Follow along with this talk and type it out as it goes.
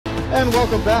And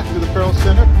welcome back to the Farrell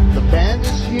Center. The band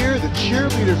is here, the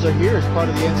cheerleaders are here as part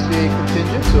of the NCAA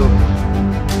contingent. So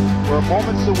we're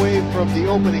moments away from the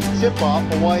opening tip-off.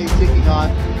 Hawaii taking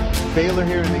on Baylor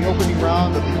here in the opening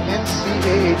round of the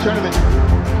NCAA tournament.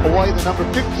 Hawaii the number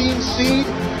 15 seed,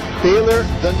 Baylor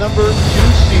the number 2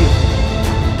 seed.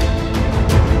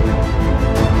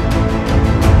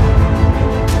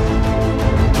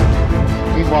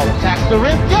 Meanwhile, attacks the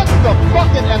rim, gets the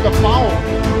bucket and the foul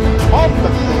off the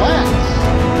glass.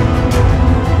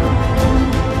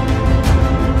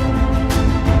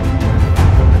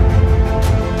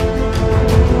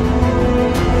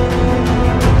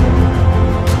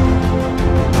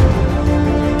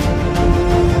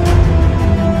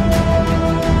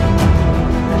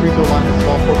 Free throw line is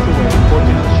ball forced away.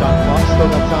 14 on the shot clock, still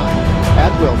got time.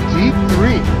 Atwell, deep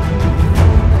three.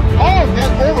 Oh,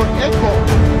 net over Edmo.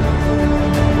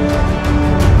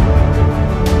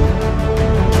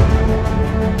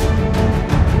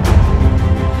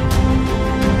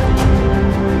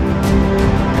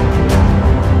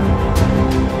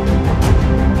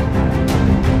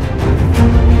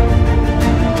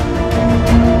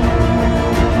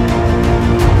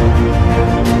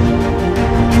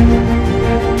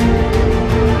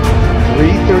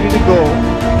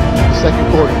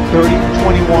 Second quarter,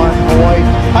 30-21, Hawaii.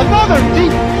 Another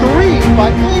deep three by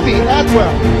Amy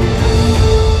Atwell.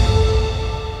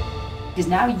 Because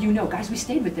now you know, guys, we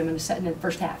stayed with them in the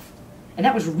first half. And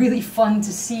that was really fun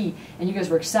to see. And you guys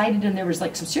were excited, and there was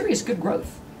like some serious good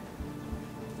growth.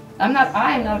 I am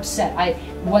not upset.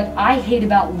 What I hate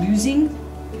about losing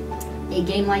a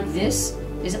game like this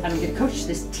is I don't get to coach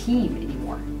this team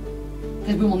anymore.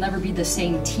 Because we will never be the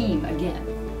same team again.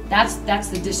 That's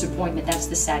the disappointment, that's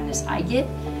the sadness I get.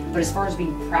 But as far as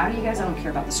being proud of you guys, I don't care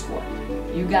about the score.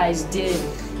 You guys did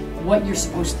what you're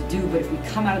supposed to do, but if we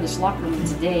come out of this locker room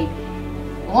today,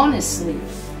 honestly,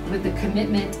 with the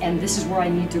commitment and this is where I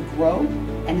need to grow,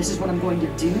 and this is what I'm going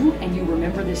to do, and you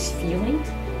remember this feeling,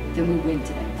 then we win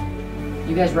today.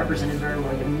 You guys represented very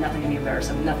well. You have nothing to be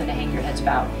embarrassed of, nothing to hang your heads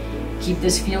about. Keep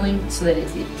this feeling so that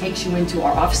it takes you into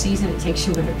our off season, it takes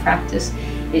you into practice,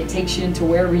 it takes you into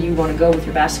wherever you want to go with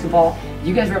your basketball.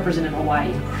 You guys represented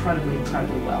Hawaii incredibly,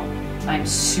 incredibly well. I'm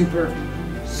super,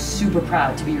 super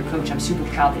proud to be your coach. I'm super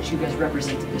proud that you guys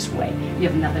represented this way. You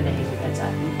have nothing to hang your heads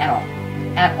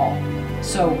at all.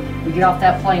 So we get off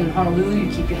that plane in Honolulu,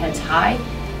 you keep your heads high.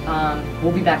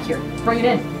 We'll be back here. Let's bring it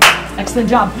in. Excellent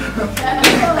job. Excellent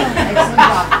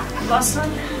job. Last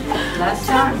time? Last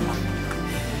time.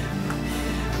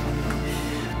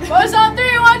 Bows on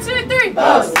three, 1, 2, 3.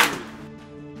 Bows.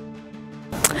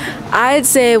 I'd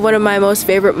say one of my most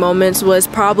favorite moments was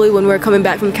probably when we were coming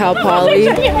back from Cal Poly,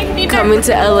 coming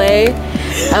to LA.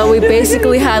 We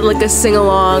basically had like a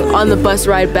sing-along on the bus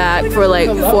ride back for like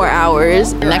 4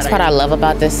 hours. The next part I love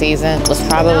about this season was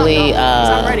probably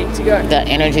the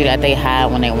energy that they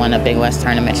had when they won the Big West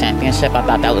Tournament Championship. I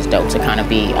thought that was dope to kind of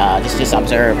be, just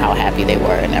observe how happy they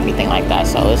were and everything like that.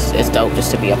 So it's dope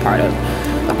just to be a part of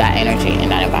that energy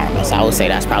and that environment. So I would say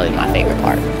that's probably my favorite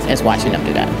part, is watching them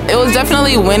do that. It was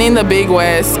definitely winning the Big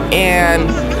West and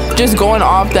just going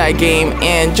off that game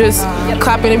and just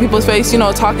clapping in people's face, you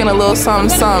know, talking a little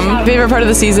something. Favorite part of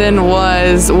the season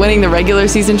was winning the regular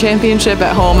season championship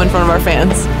at home in front of our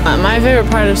fans. My favorite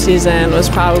part of the season was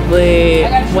probably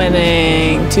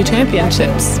winning 2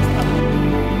 championships.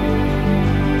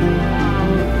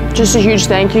 Just a huge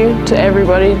thank you to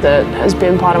everybody that has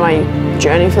been part of my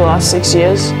journey for the last 6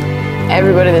 years.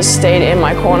 Everybody that's stayed in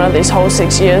my corner these whole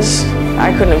 6 years.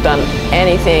 I couldn't have done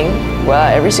anything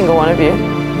without every single one of you.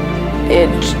 It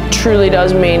truly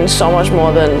does mean so much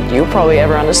more than you'll probably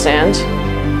ever understand.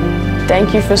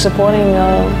 Thank you for supporting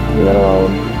a little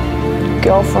old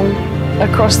girl from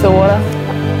across the water.